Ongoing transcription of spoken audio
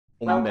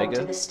Welcome to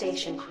Omega. the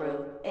station,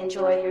 crew.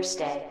 Enjoy your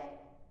stay.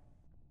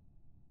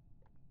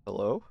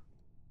 Hello?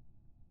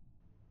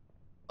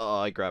 Oh,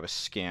 I grab a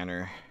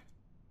scanner.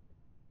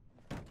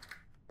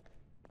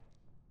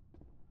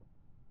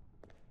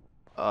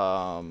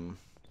 Um,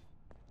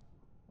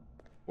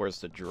 where's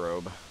the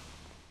drobe?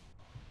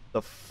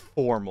 The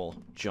formal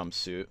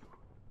jumpsuit.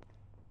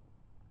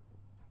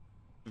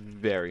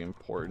 Very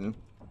important.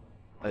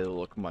 I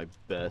look my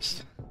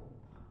best.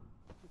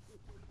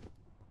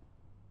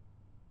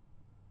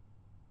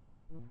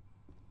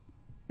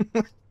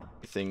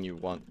 Anything you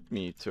want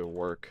me to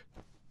work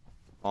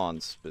on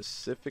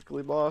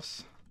specifically,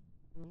 boss?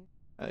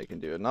 I can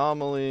do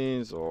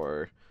anomalies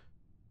or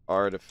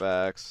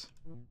artifacts.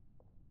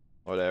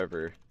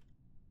 Whatever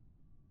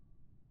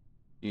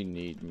you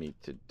need me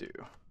to do.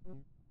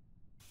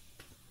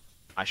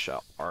 I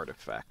shall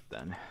artifact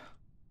then.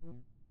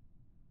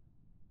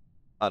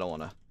 I don't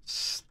want to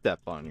step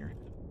on your...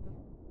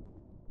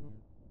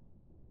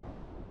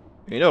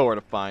 You know where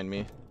to find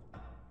me.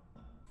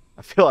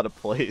 I feel out of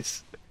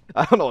place.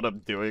 I don't know what I'm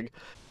doing.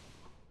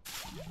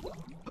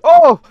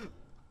 Oh!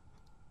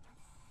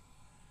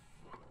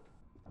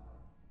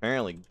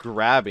 Apparently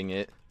grabbing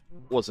it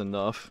was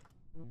enough.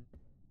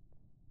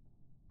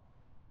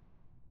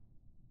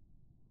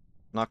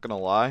 Not gonna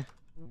lie.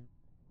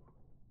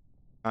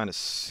 Kinda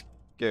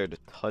scared to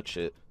touch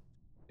it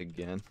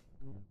again.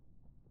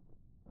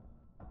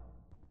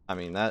 I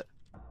mean that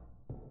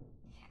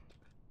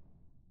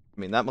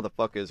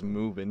motherfucker is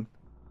moving.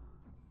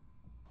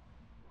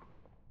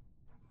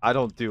 I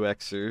don't do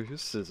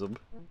exorcism.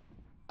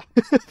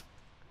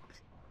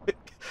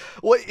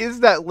 What is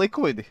that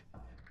liquid?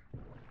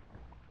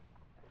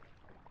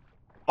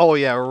 Oh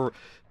yeah.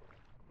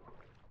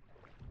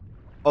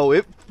 Oh,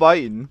 it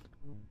fighting.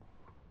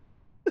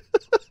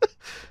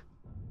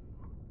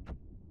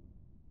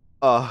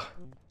 Uh,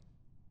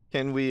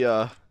 can we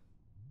get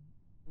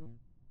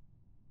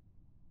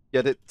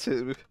it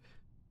to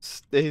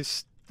stay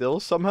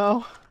still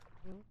somehow?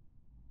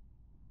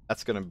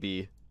 That's gonna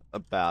be a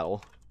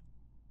battle.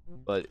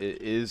 But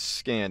it is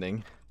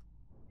scanning.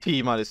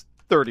 T minus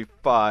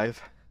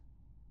 35.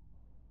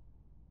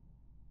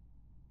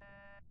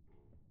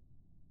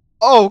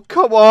 Oh,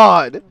 come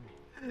on!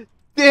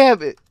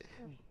 Damn it!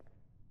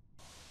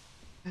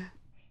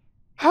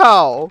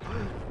 How?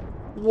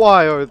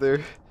 Why are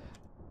there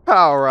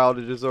power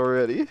outages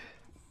already?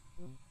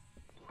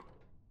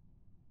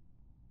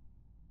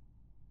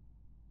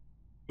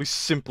 We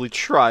simply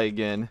try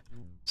again.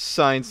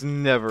 Science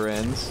never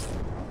ends.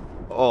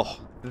 Oh,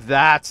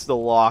 that's the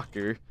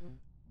locker.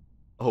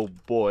 Oh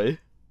boy.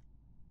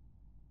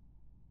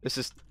 This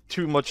is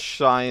too much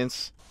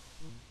science.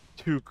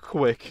 Too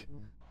quick.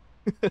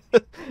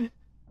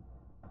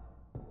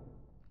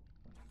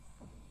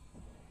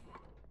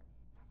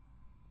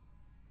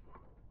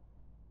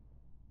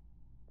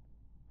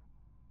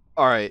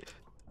 Alright.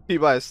 T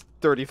minus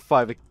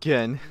 35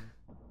 again.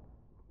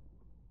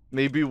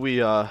 Maybe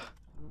we,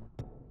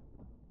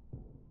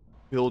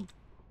 build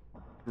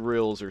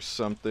grills or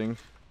something.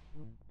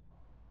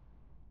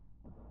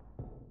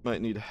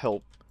 Might need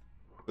help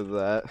with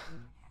that.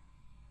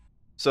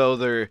 So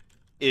there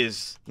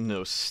is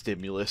no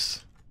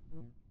stimulus.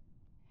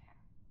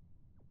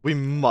 We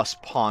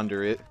must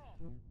ponder it.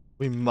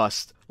 We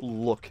must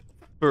look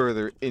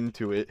further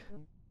into it.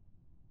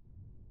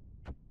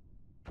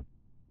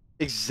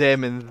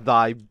 Examine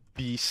thy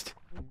beast.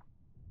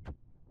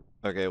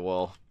 Okay,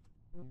 well,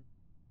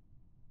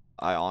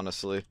 I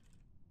honestly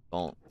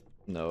don't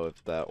know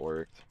if that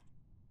worked.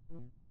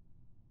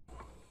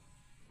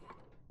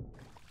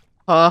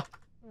 Huh?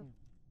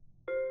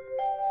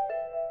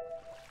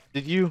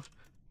 Did you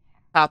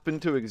happen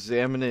to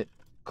examine it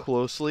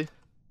closely?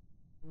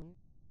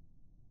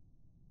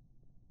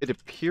 It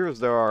appears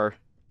there are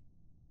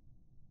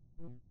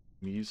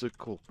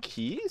musical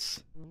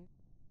keys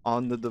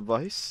on the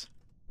device.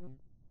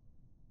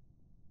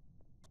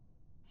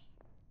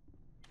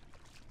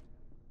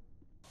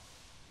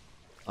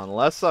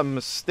 Unless I'm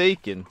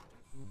mistaken,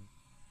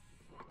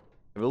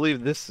 I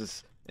believe this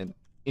is an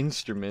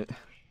instrument.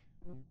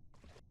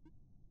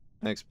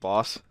 Thanks,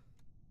 boss.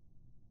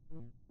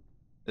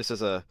 This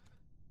is a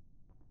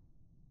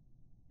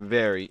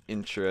very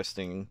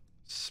interesting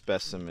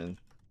specimen.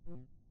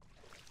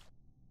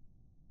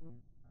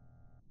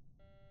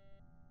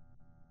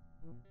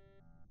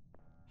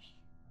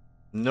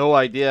 No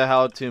idea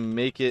how to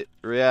make it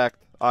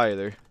react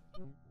either.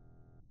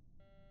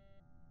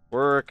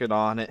 Working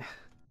on it.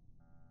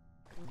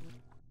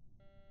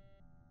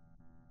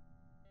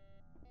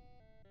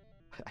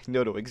 I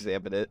know to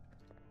examine it.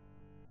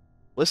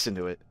 Listen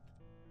to it.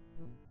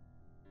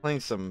 Playing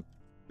some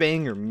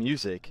banger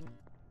music,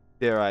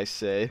 dare I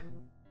say.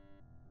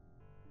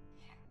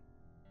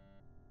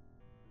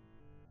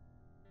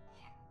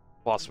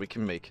 Boss, we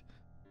can make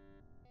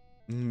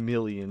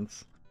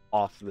millions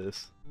off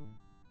this.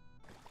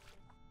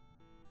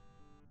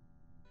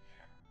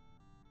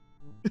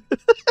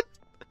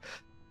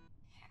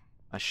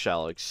 I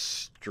shall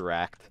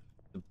extract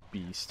the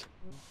beast.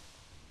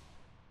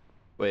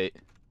 Wait.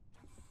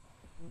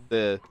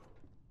 The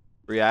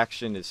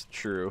reaction is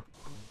true.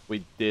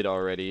 We did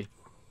already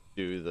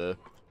do the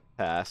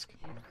task.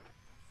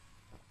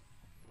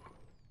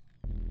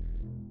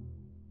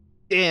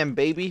 Damn,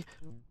 baby.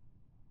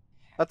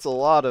 That's a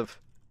lot of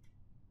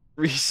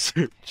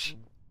research.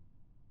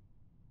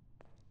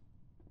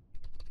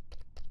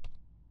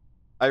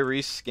 I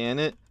rescan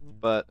it,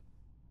 but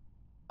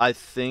I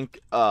think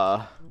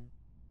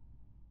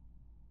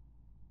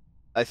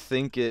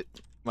it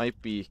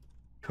might be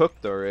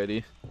cooked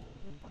already.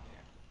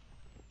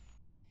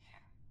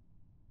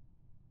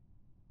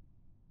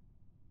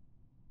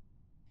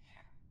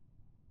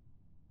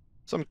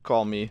 Some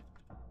call me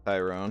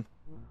Tyrone.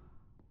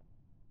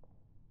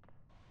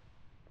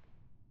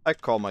 I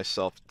call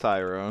myself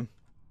Tyrone.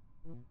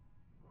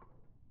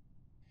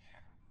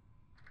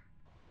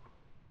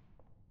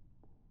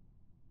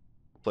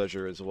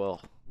 Pleasure as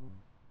well.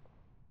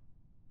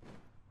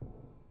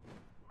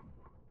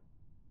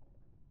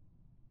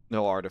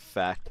 No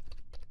artifact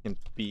can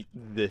beat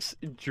this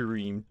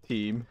dream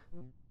team.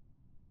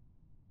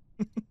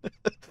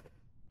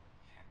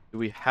 Do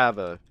we have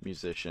a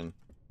musician?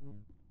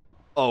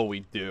 Oh, we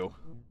do.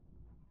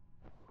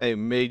 Hey,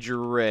 Major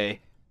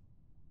Ray.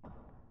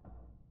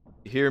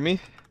 You hear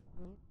me?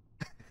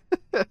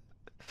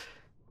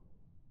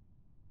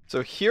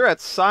 So here at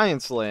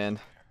Science Land,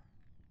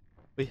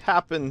 we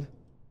happen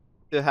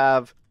to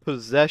have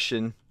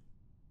possession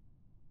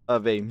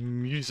of a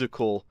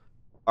musical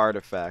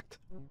artifact.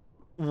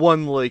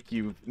 One like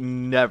you've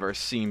never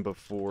seen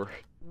before.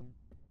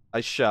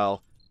 I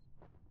shall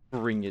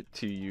bring it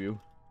to you,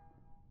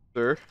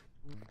 sir.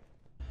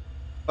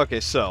 Okay,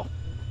 so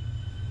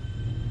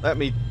let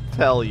me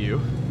tell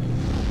you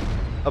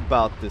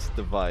about this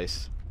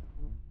device.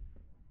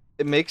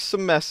 It makes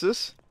some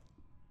messes.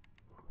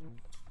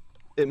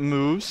 It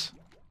moves.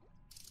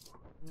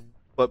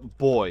 But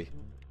boy,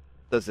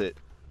 does it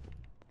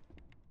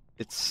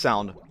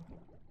sound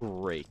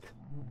great.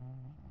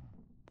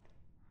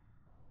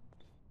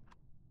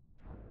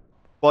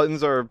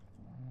 Buttons are a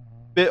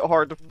bit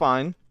hard to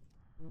find,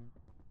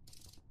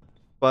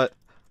 but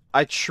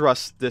I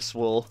trust this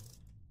will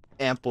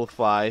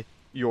amplify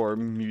your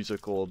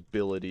musical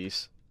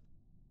abilities.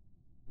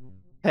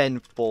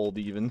 Tenfold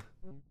even.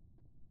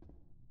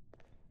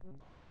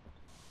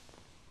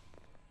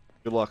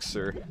 Good luck,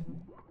 sir.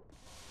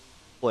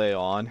 Play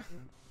on.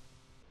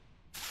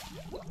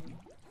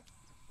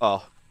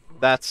 Oh,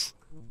 that's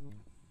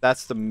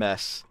the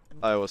mess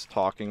I was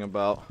talking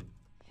about.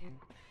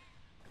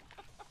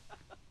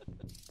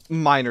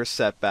 Minor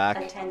setback.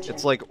 Attention.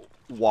 It's like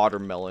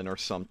watermelon or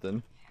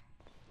something.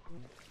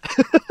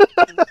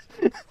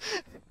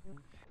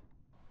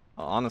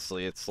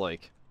 Honestly, it's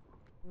like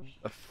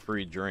a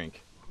free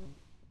drink.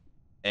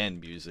 And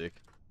music.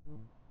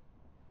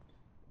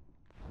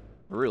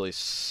 We're really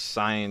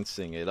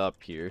sciencing it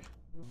up here.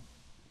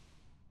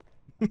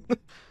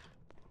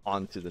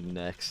 On to the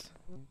next.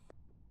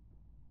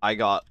 I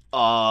got,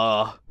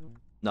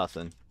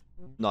 nothing.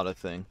 Not a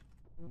thing.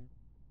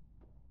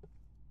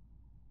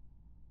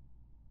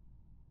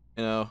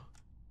 You know,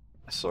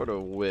 I sort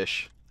of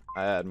wish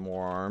I had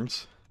more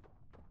arms.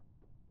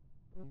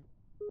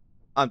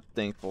 I'm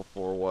thankful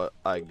for what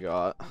I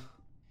got.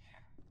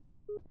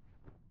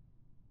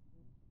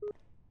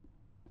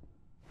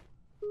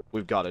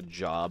 We've got a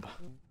job.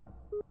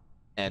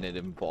 And it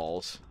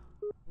involves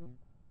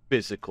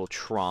physical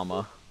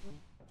trauma.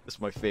 That's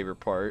my favorite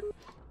part.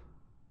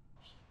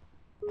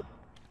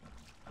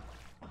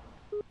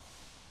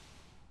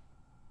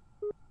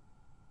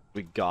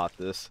 We got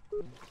this.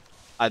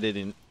 I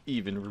didn't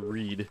even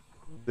read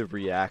the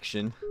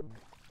reaction.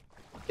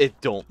 It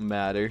don't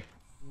matter.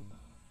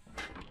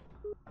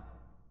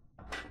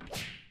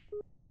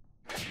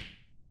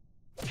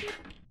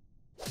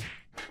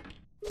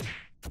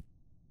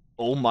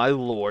 Oh my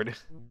lord.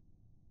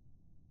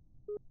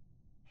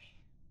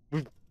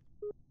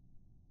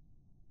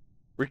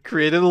 We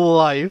created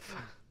life.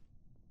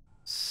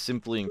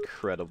 Simply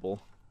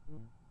incredible.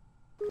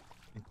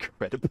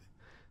 Incredible.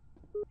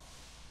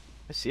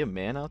 I see a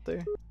man out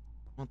there?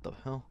 What the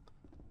hell?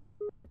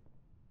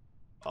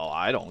 Oh,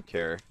 I don't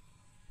care.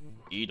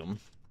 Eat him.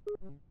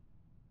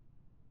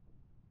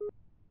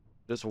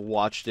 Just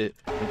watched it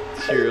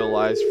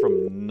materialize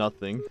from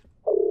nothing.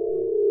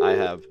 I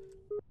have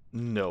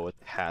no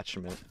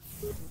attachment.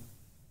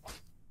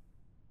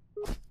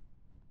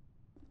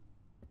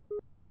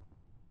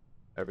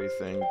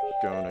 Everything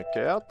going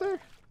okay out there?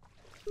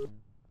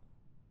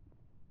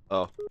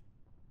 Oh.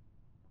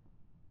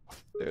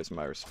 There's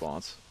my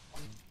response.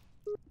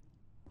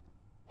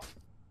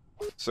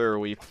 Sir,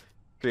 we've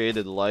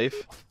created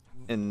life,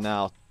 and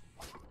now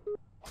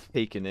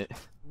taken it.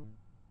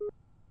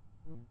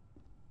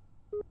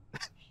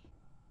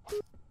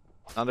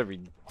 Not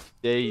every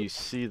day you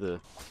see the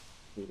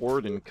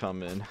warden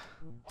come in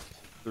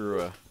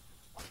through a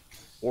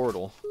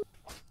portal.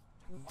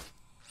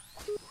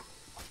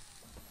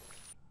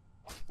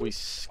 We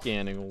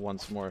scanning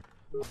once more.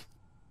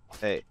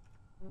 Hey,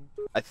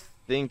 I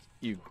think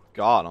you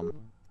got him.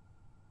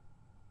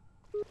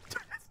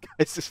 This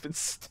guy's just been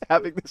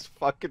stabbing this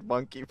fucking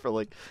monkey for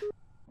like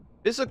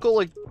Physical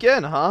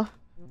again, huh?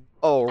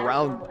 Oh,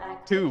 round Abnormal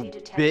activity 2,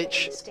 detected in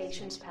bitch. the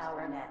station's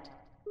power net.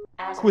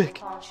 As a Quick,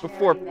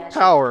 before precautionary measure,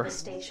 power. the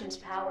station's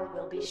power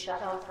will be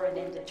shut off for an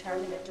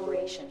indeterminate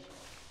duration.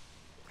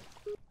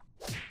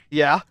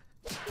 Yeah?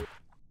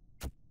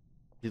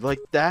 You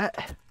like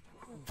that?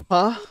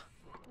 Huh?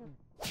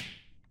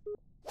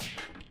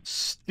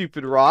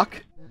 Stupid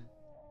rock.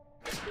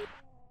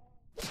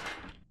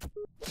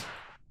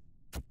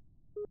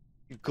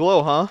 You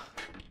glow, huh?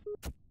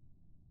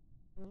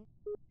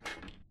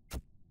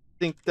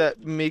 Think that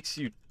makes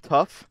you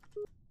tough?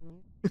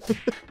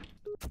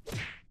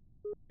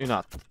 You're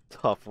not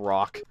tough,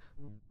 rock.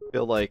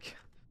 Feel like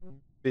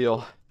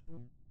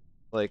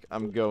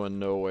I'm going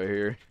nowhere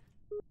here.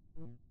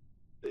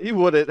 It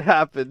wouldn't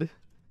happen.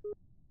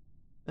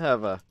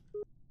 Have a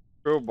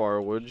crowbar,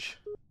 would you?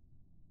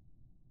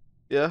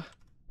 Yeah?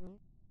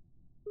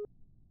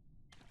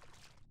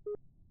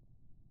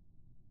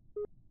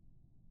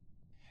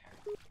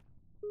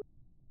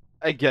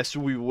 I guess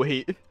we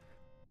wait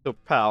till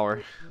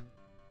power.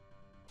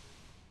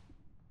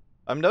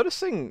 I'm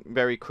noticing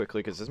very quickly,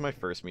 because this is my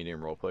first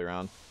medium roleplay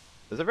round,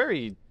 there's a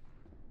very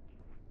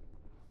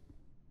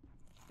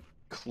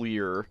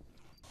clear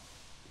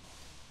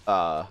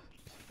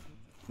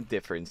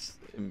difference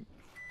in,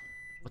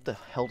 what the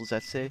hell does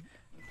that say?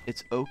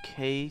 It's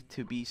okay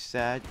to be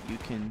sad, you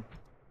can...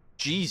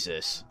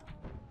 Jesus!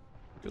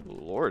 Good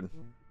lord.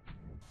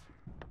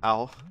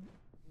 How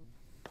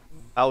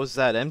is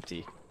that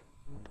empty?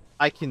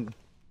 I can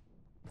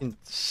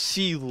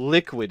see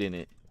liquid in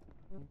it.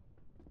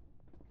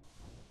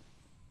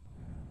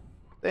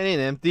 That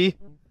ain't empty.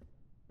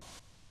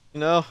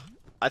 You know,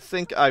 I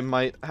think I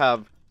might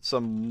have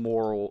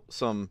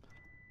some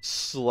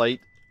slight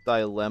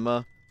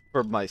dilemma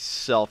for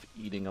myself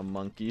eating a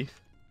monkey.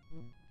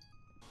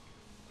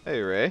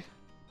 Hey, Ray.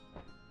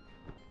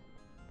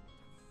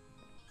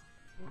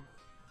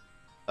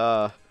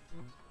 What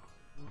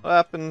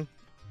happened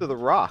to the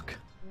rock?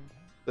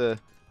 The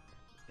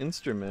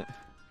instrument?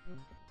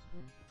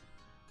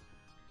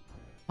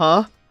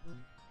 Huh?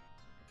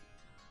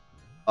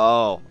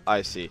 Oh,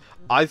 I see.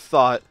 I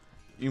thought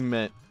you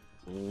meant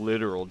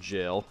literal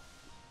jail.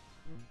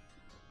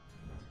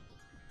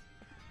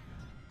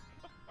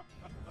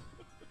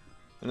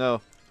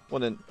 No,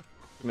 wouldn't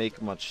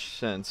make much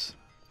sense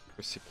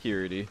for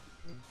security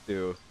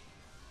to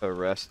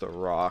arrest a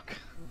rock.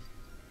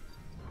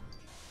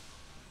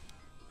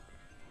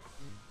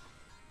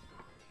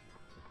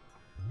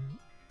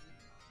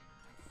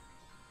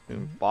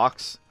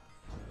 Box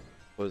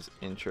was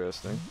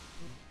interesting.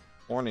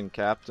 Morning,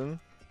 Captain.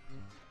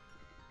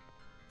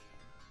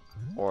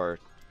 Or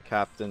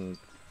Captain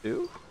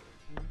 2?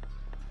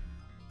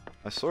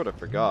 I sort of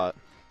forgot.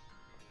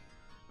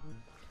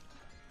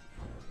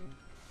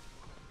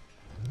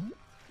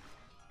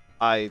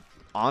 I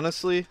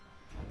honestly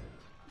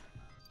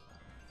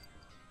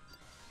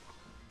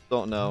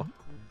don't know.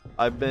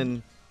 I've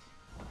been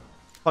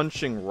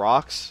punching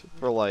rocks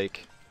for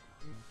like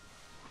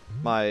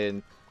my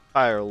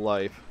entire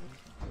life.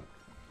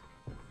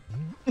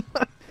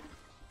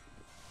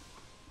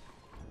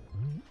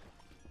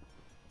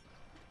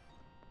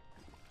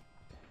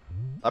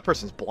 That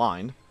person's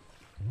blind.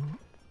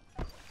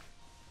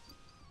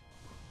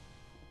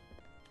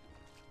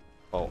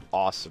 Oh,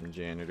 awesome,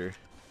 janitor.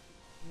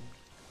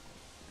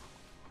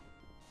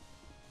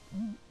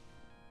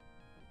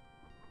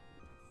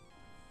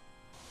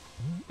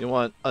 You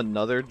want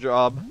another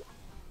job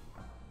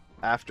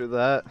after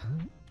that?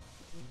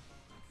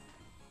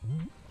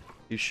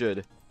 You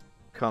should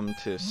come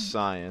to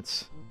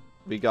science.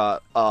 We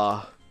got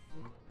a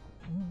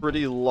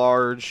pretty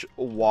large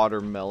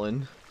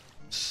watermelon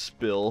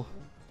spill.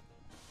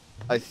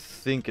 I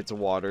think it's a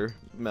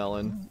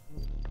watermelon.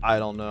 I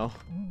don't know.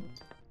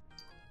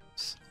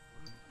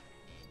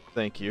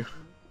 Thank you.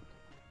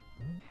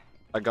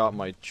 I got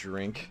my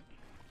drink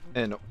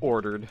and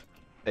ordered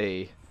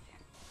a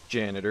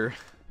janitor.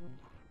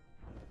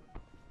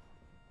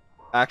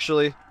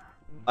 Actually,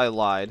 I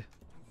lied.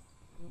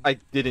 I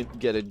didn't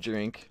get a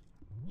drink.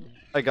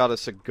 I got a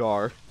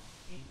cigar.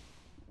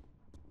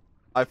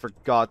 I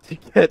forgot to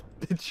get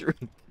the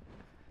drink.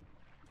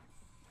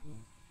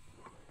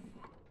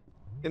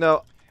 You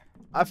know,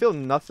 I feel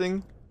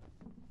nothing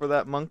for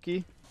that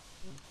monkey,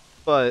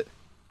 but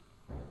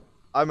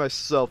I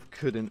myself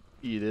couldn't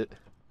eat it.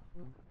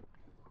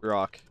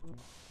 Rock,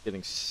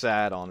 getting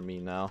sad on me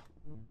now.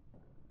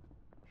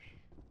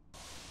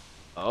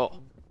 Oh.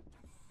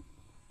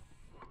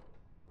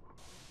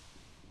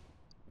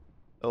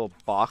 Little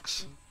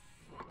box.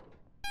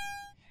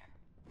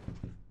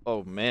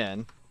 Oh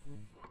man.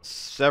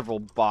 Several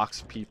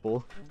box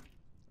people.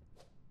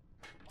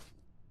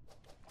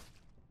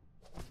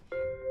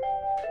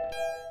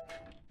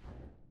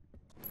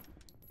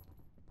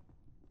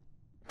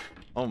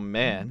 Oh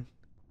man.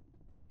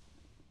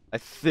 I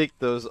think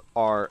those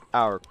are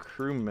our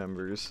crew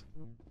members.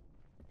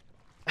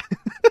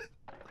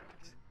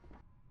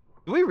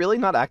 Do we really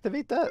not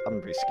activate that?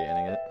 I'm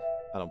rescanning it.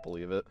 I don't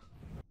believe it.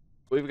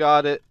 We've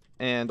got it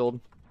handled.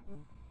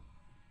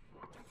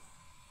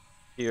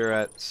 here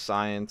at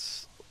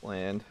Science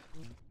Land.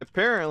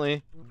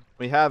 Apparently,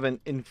 we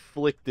haven't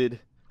inflicted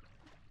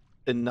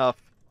enough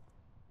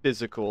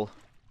physical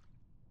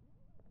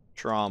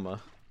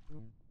trauma.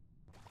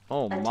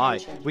 Oh my,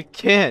 Attention. we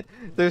can't!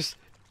 There's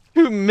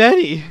too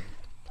many!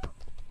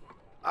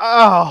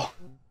 Ow!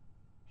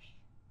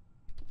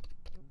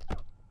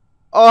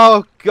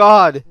 Oh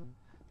god!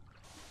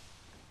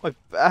 My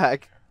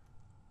back.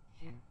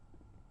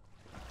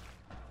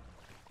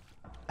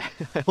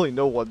 I only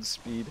know one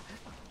speed.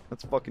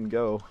 Let's fucking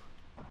go.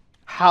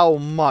 How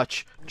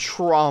much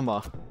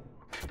trauma?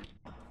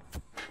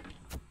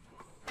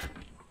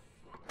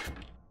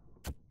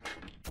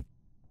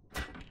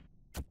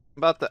 I'm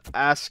about to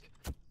ask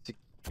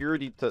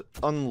security to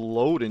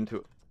unload into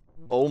it.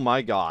 Oh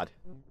my god.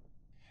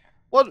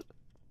 What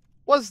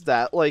was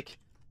that? Like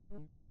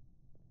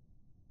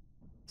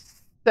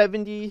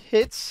 70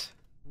 hits?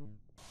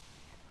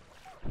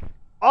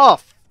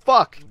 Oh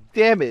fuck!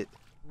 Damn it!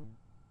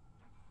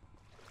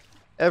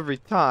 Every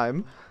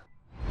time.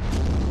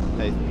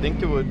 I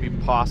think it would be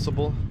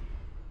possible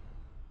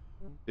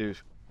to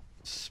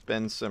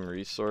spend some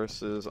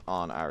resources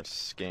on our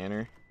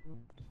scanner.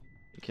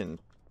 We can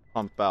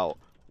pump out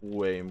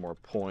way more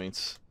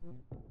points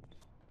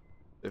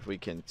if we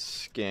can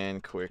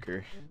scan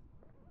quicker.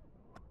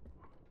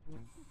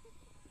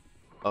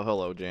 Oh,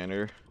 hello,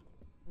 janitor.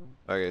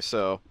 Okay,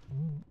 so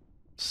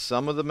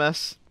some of the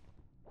mess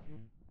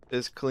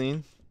is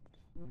clean.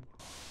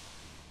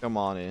 Come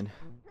on in.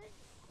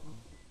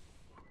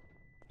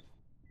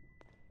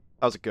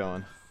 How's it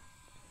going?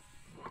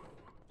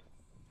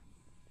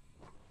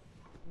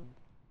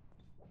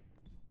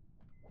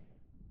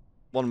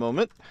 One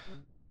moment.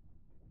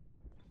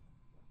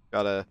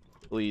 Gotta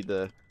lead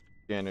the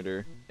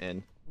janitor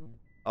in.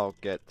 I'll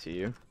get to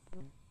you.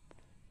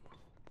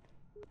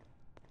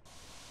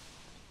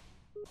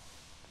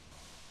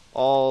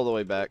 All the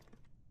way back.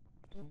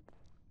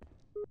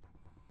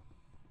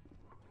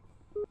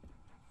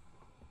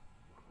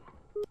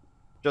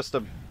 Just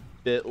a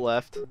bit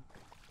left.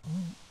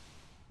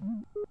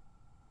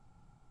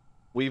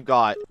 We've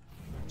got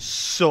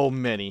so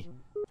many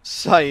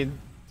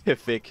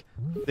scientific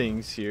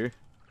things here.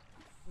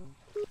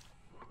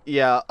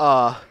 Yeah,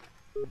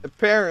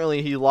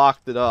 apparently he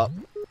locked it up.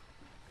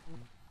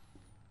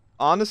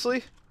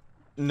 Honestly,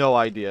 no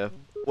idea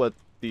what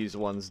these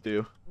ones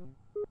do.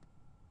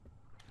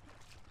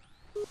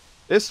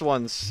 This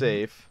one's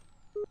safe.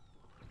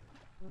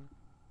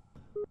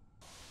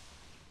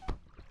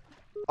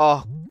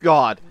 Oh,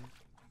 God.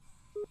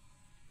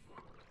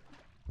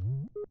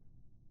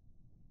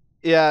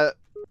 Yeah,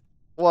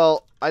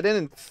 well, I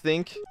didn't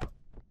think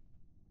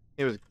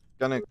he was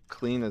gonna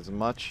clean as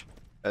much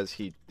as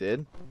he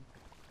did.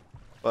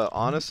 But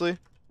honestly,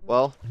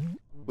 well,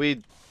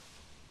 we'd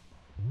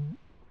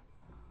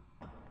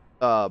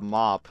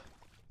mop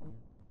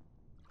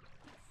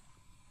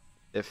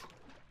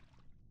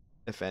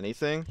if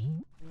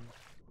anything.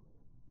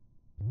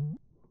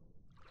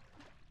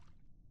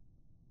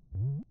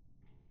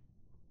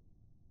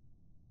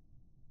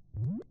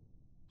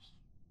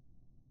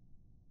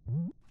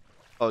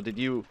 Oh, did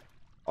you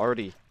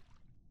already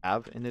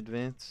have an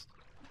advanced?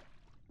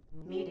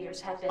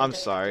 Meteors have been I'm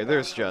sorry,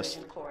 there's on just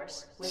collision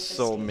course with the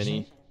so station.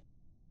 many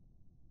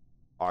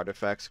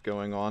artifacts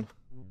going on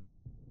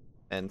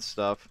and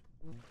stuff.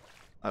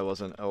 I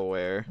wasn't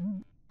aware.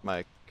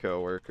 My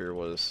coworker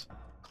was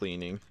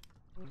cleaning.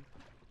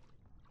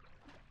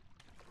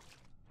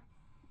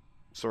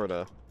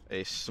 Sorta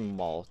a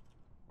small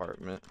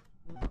apartment.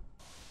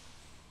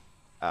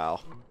 Ow.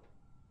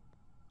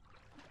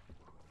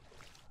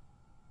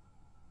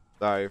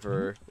 Sorry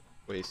for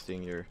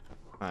wasting your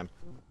time.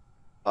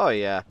 Oh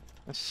yeah,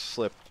 I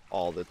slip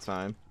all the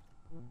time.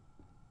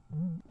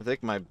 I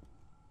think my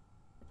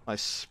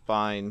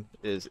spine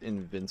is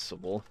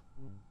invincible.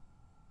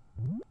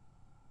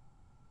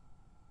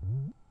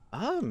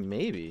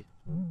 Maybe.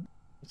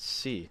 Let's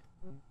see.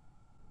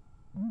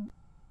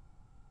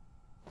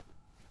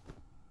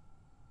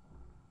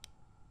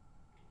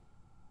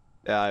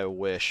 Yeah, I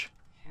wish.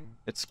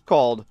 It's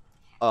called,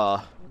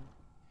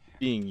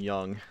 being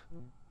young.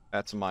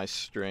 That's my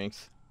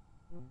strength.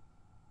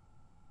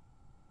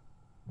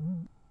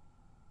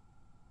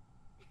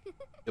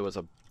 It was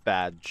a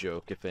bad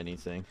joke, if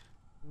anything.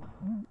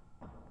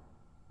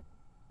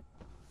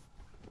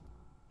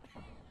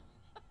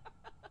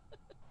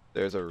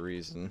 There's a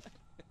reason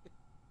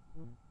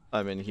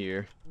I'm in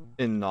here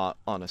and not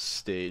on a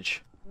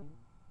stage.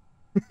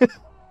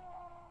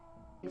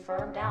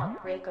 Confirmed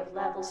outbreak of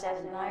level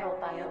 7 viral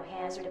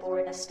biohazard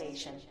aboard a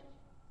station.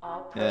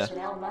 All Yeah.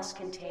 personnel must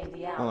contain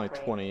the Only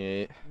outbreak.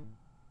 28.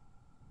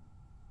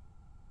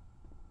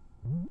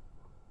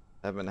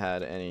 Haven't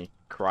had any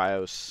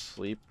cryo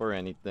sleep or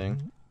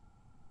anything.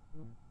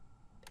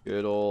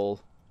 Good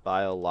old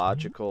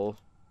biological.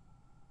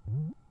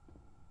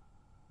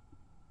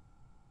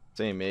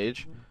 Same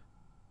age.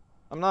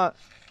 I'm not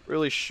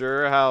really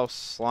sure how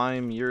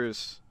slime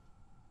years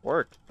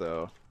work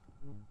though.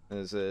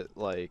 Is it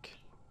like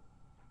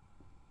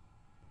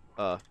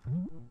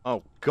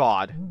oh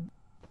god.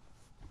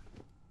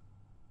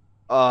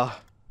 I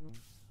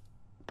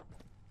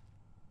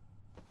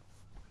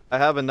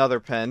have another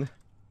pen.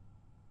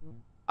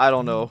 I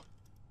don't know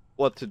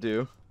what to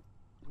do.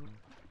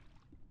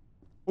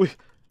 We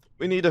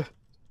need a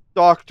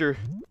doctor.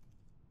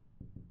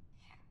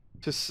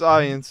 To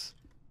science.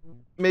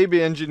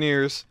 Maybe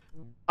engineers.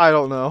 I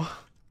don't know.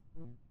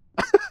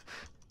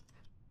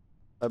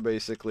 I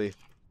basically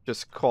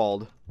just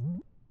called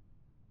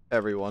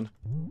everyone.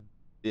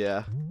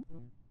 Yeah.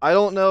 I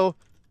don't know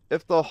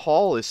if the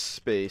hall is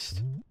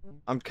spaced.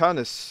 I'm kind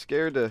of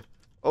scared to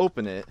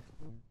open it.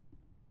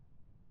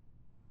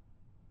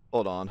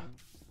 Hold on.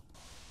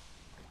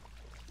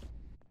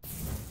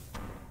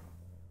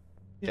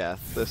 Yeah,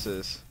 this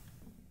is...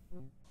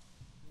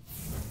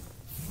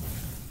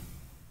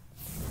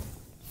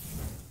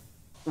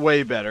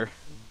 way better.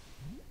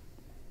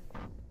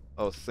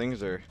 Oh,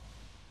 things are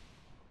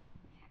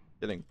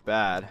getting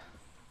bad.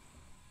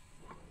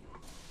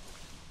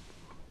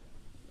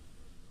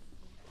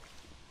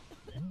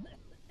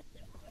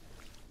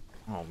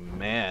 Oh,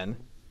 man.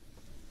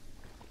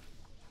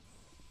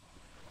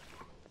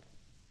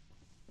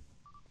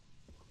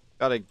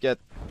 Gotta get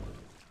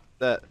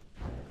that.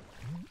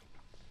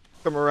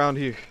 Come around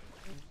here.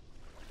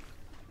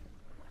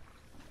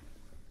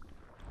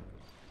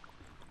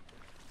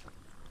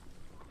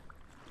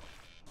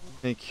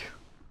 Thank you.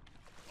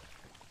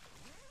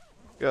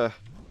 Gotta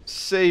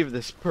save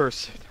this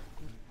person.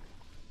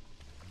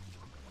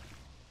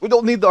 We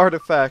don't need the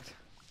artifact.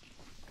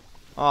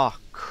 Aw,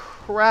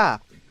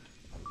 crap.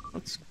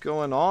 What's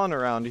going on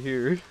around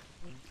here?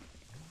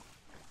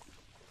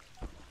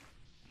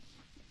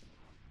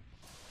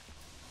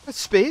 That's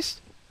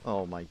spaced?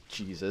 Oh my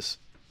Jesus.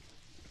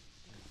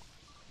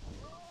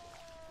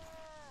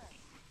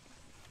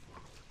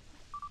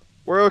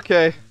 We're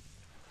okay.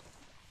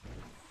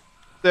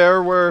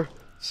 There were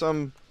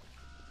some...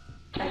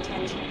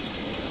 Attention.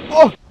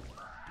 Oh!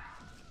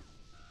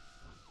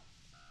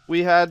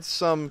 We had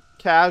some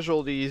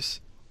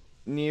casualties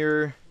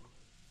near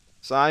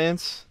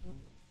science.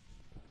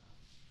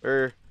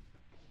 We're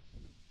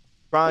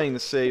trying to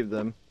save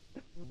them.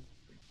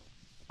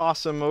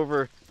 Toss them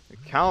over the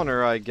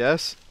counter, I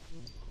guess.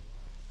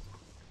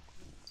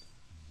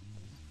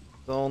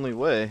 The only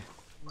way.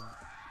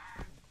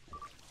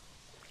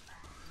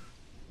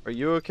 Are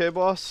you okay,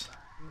 boss?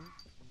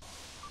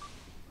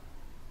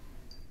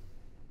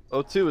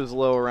 O2 is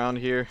low around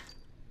here.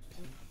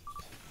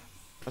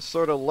 I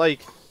sort of like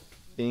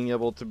being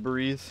able to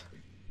breathe.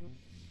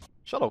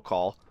 Shuttle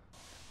call?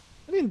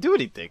 I didn't do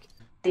anything.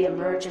 The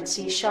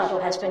emergency shuttle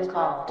has been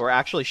called. We're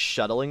actually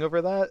shuttling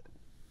over that?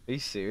 Are you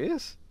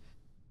serious?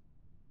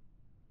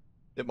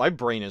 My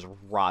brain is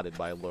rotted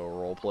by low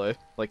roleplay.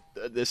 Like,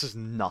 this is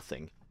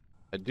nothing.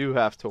 I do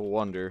have to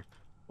wonder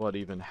what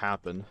even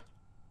happened.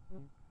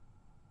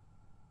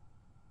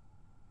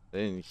 I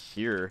didn't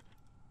hear...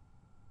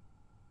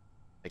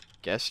 I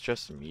guess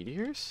just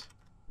meteors?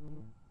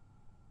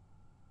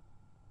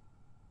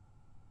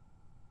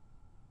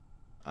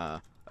 I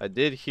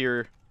did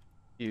hear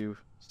you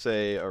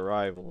say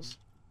arrivals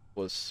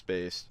was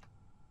spaced.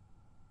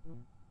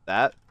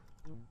 That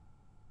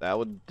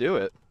would do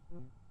it.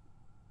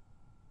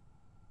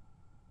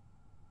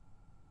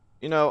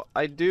 You know,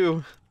 I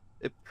do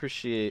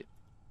appreciate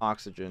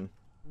oxygen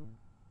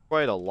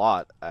quite a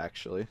lot,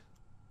 actually.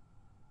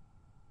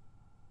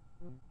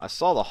 I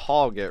saw the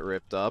hall get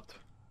ripped up.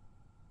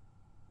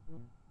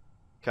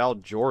 Cal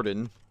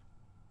Jordan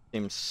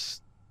came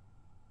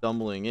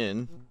stumbling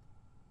in.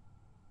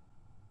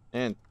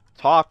 And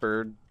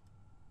Topper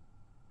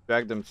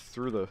dragged him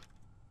through the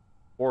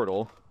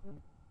portal.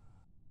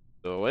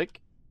 Still awake?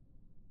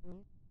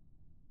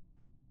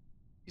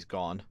 He's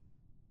gone.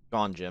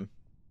 Gone, Jim.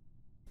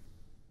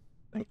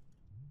 I think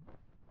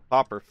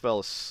Topper fell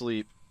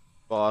asleep,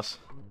 boss.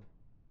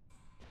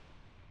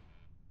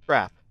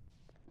 Crap.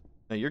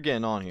 Now you're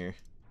getting on here.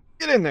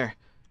 Get in there!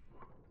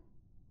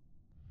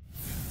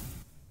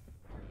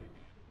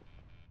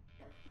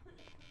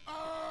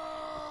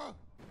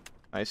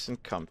 Nice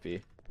and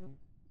comfy.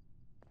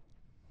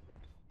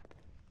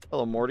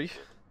 Hello, Morty.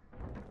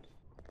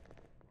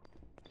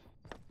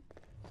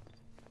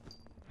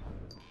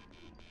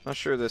 Not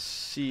sure this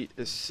seat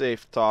is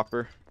safe,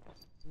 Topper.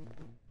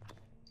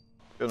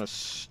 Gonna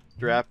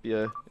strap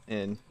you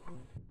in.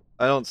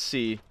 I don't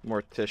see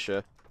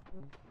Morticia.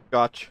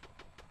 Gotcha.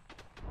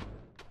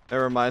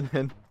 Never mind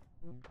then.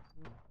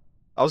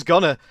 I was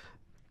gonna.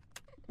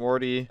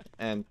 Morty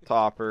and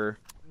Topper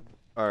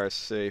are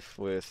safe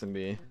with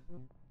me.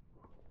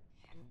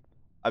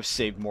 I've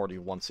saved Morty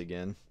once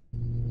again.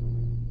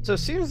 So it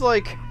seems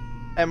like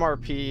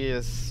MRP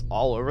is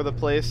all over the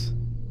place.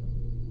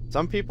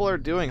 Some people are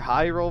doing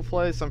high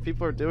roleplay, some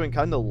people are doing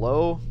kind of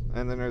low,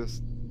 and then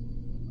there's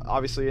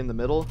obviously in the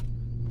middle.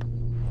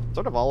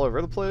 Sort of all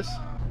over the place.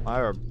 I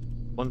have a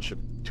bunch of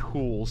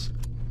tools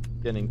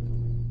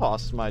getting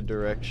tossed my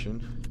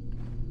direction.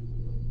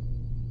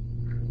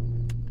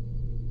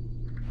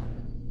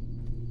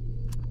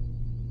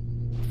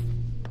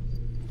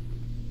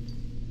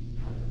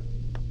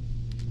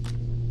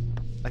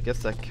 I guess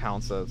that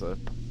counts as a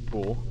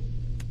tool.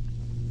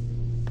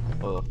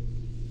 Oh.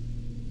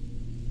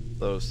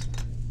 Those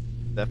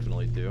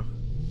definitely do.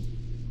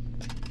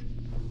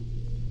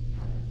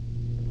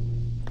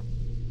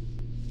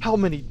 How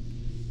many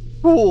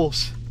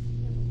fools?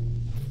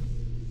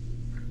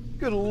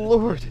 Good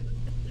lord.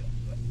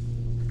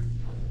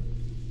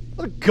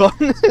 A gun?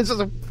 It's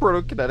just a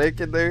proto-kinetic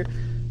in there.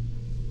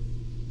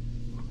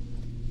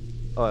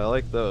 Oh, I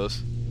like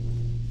those.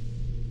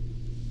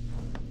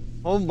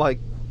 Oh my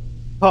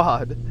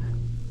god.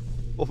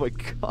 Oh my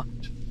gosh.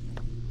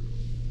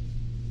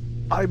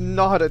 I'm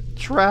not a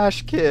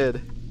trash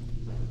kid.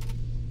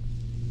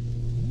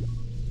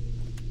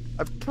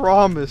 I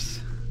promise.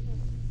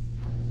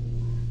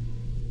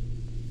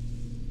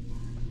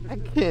 I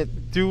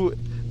can't do it.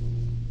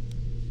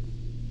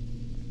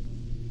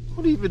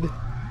 What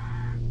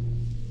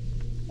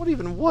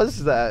even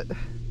was that?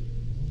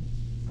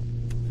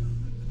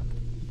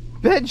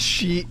 Bed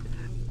sheet.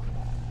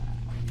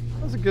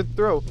 That was a good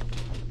throw.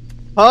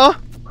 Huh?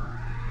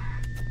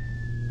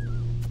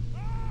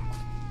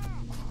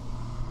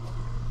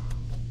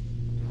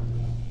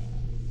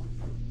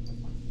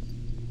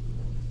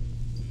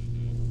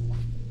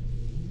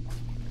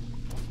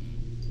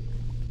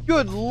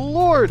 Good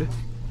lord!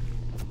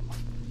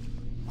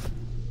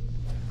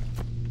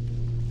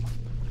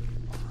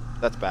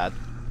 That's bad.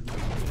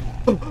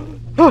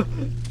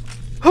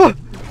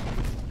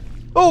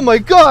 Oh my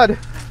god!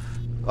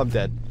 I'm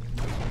dead.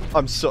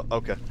 I'm so...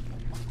 okay.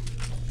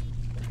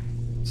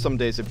 Some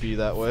days it'd be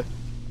that way.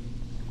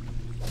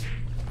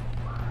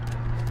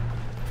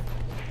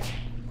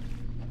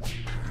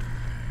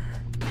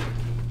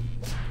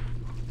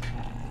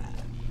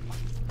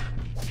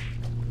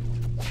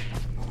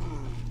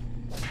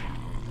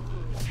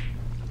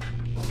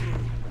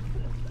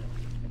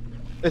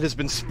 It has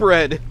been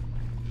spread.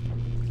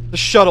 The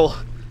shuttle,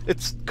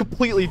 it's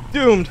completely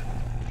doomed.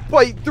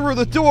 Bite through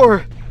the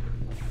door.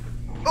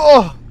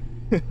 Oh!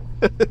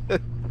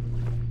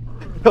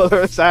 Oh,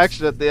 there's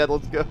action at the end.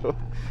 Let's go.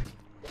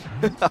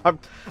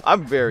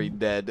 I'm very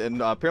dead,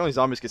 and apparently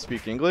zombies can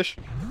speak English.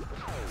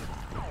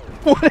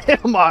 What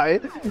am I?